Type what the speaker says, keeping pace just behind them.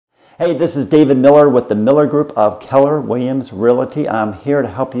Hey, this is David Miller with the Miller Group of Keller Williams Realty. I'm here to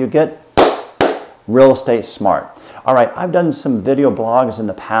help you get real estate smart. All right, I've done some video blogs in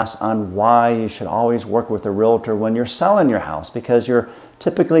the past on why you should always work with a realtor when you're selling your house, because you're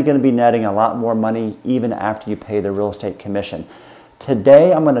typically going to be netting a lot more money even after you pay the real estate commission.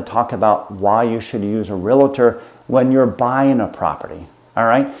 Today, I'm going to talk about why you should use a realtor when you're buying a property. All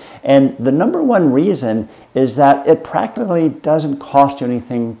right, and the number one reason is that it practically doesn't cost you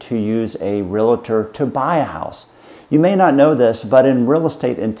anything to use a realtor to buy a house. You may not know this, but in real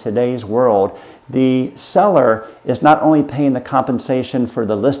estate in today's world, the seller is not only paying the compensation for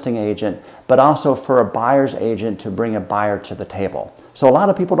the listing agent, but also for a buyer's agent to bring a buyer to the table. So a lot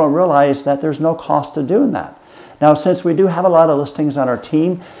of people don't realize that there's no cost to doing that. Now, since we do have a lot of listings on our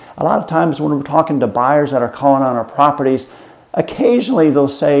team, a lot of times when we're talking to buyers that are calling on our properties, occasionally they'll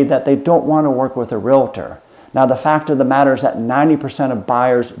say that they don't want to work with a realtor. Now, the fact of the matter is that 90% of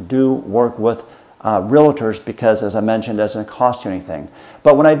buyers do work with realtors because, as I mentioned, it doesn't cost you anything.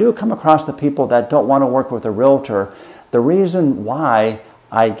 But when I do come across the people that don't want to work with a realtor, the reason why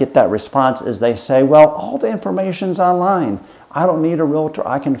I get that response is they say, well, all the information's online. I don't need a realtor.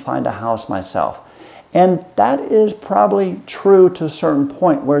 I can find a house myself. And that is probably true to a certain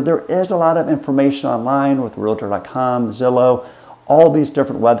point, where there is a lot of information online with Realtor.com, Zillow, all these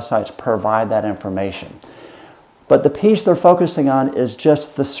different websites provide that information. But the piece they're focusing on is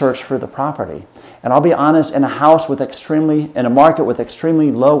just the search for the property. And I'll be honest, in a market with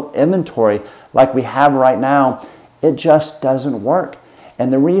extremely low inventory like we have right now, it just doesn't work.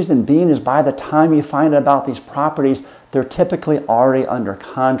 And the reason being is by the time you find out about these properties, they're typically already under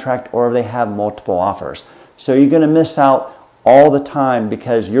contract or they have multiple offers. So you're going to miss out all the time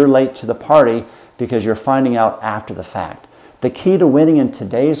because you're late to the party because you're finding out after the fact. The key to winning in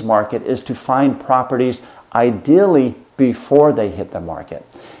today's market is to find properties ideally before they hit the market.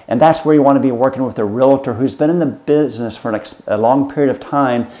 And that's where you want to be working with a realtor who's been in the business for a long period of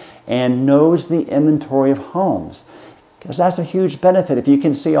time and knows the inventory of homes. Because that's a huge benefit. If you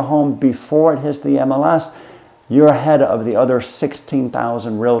can see a home before it hits the MLS, you're ahead of the other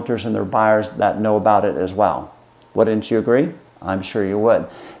 16,000 realtors and their buyers that know about it as well. Wouldn't you agree? I'm sure you would.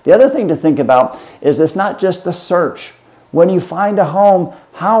 The other thing to think about is it's not just the search. When you find a home,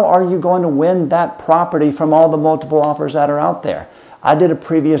 how are you going to win that property from all the multiple offers that are out there? I did a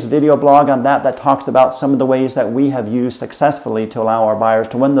previous video blog on that talks about some of the ways that we have used successfully to allow our buyers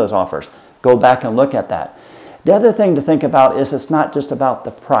to win those offers. Go back and look at that. The other thing to think about is it's not just about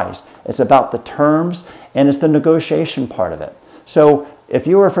the price. It's about the terms, and it's the negotiation part of it. So if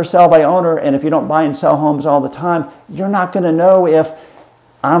you are for sale by owner, and if you don't buy and sell homes all the time, you're not going to know if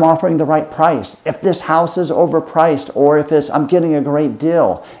I'm offering the right price, if this house is overpriced, or if I'm getting a great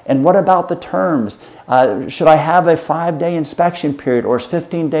deal. And what about the terms? Should I have a 5-day inspection period, or is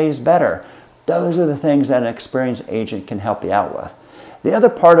 15 days better? Those are the things that an experienced agent can help you out with. The other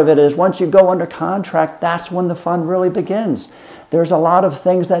part of it is once you go under contract, that's when the fun really begins. There's a lot of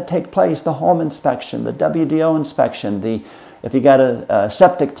things that take place: the home inspection, the WDO inspection, if you got a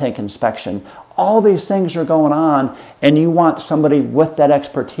septic tank inspection. All these things are going on, and you want somebody with that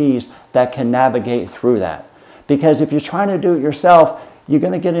expertise that can navigate through that. Because if you're trying to do it yourself, you're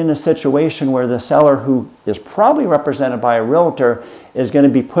going to get in a situation where the seller, who is probably represented by a realtor, is going to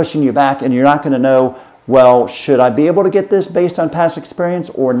be pushing you back, and you're not going to know, well, should I be able to get this based on past experience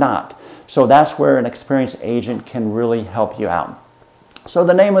or not? So that's where an experienced agent can really help you out. So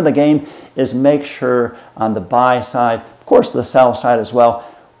the name of the game is make sure on the buy side, of course the sell side as well,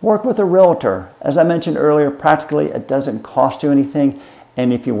 work with a realtor. As I mentioned earlier, practically it doesn't cost you anything.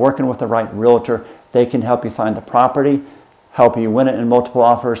 And if you're working with the right realtor, they can help you find the property, help you win it in multiple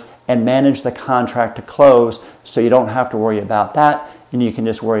offers, and manage the contract to close so you don't have to worry about that. And you can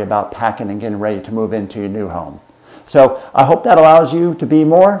just worry about packing and getting ready to move into your new home. So I hope that allows you to be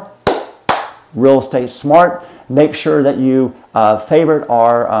more real estate smart. Make sure that you favorite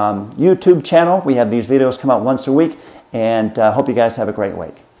our YouTube channel. We have these videos come out once a week, and hope you guys have a great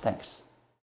week. Thanks.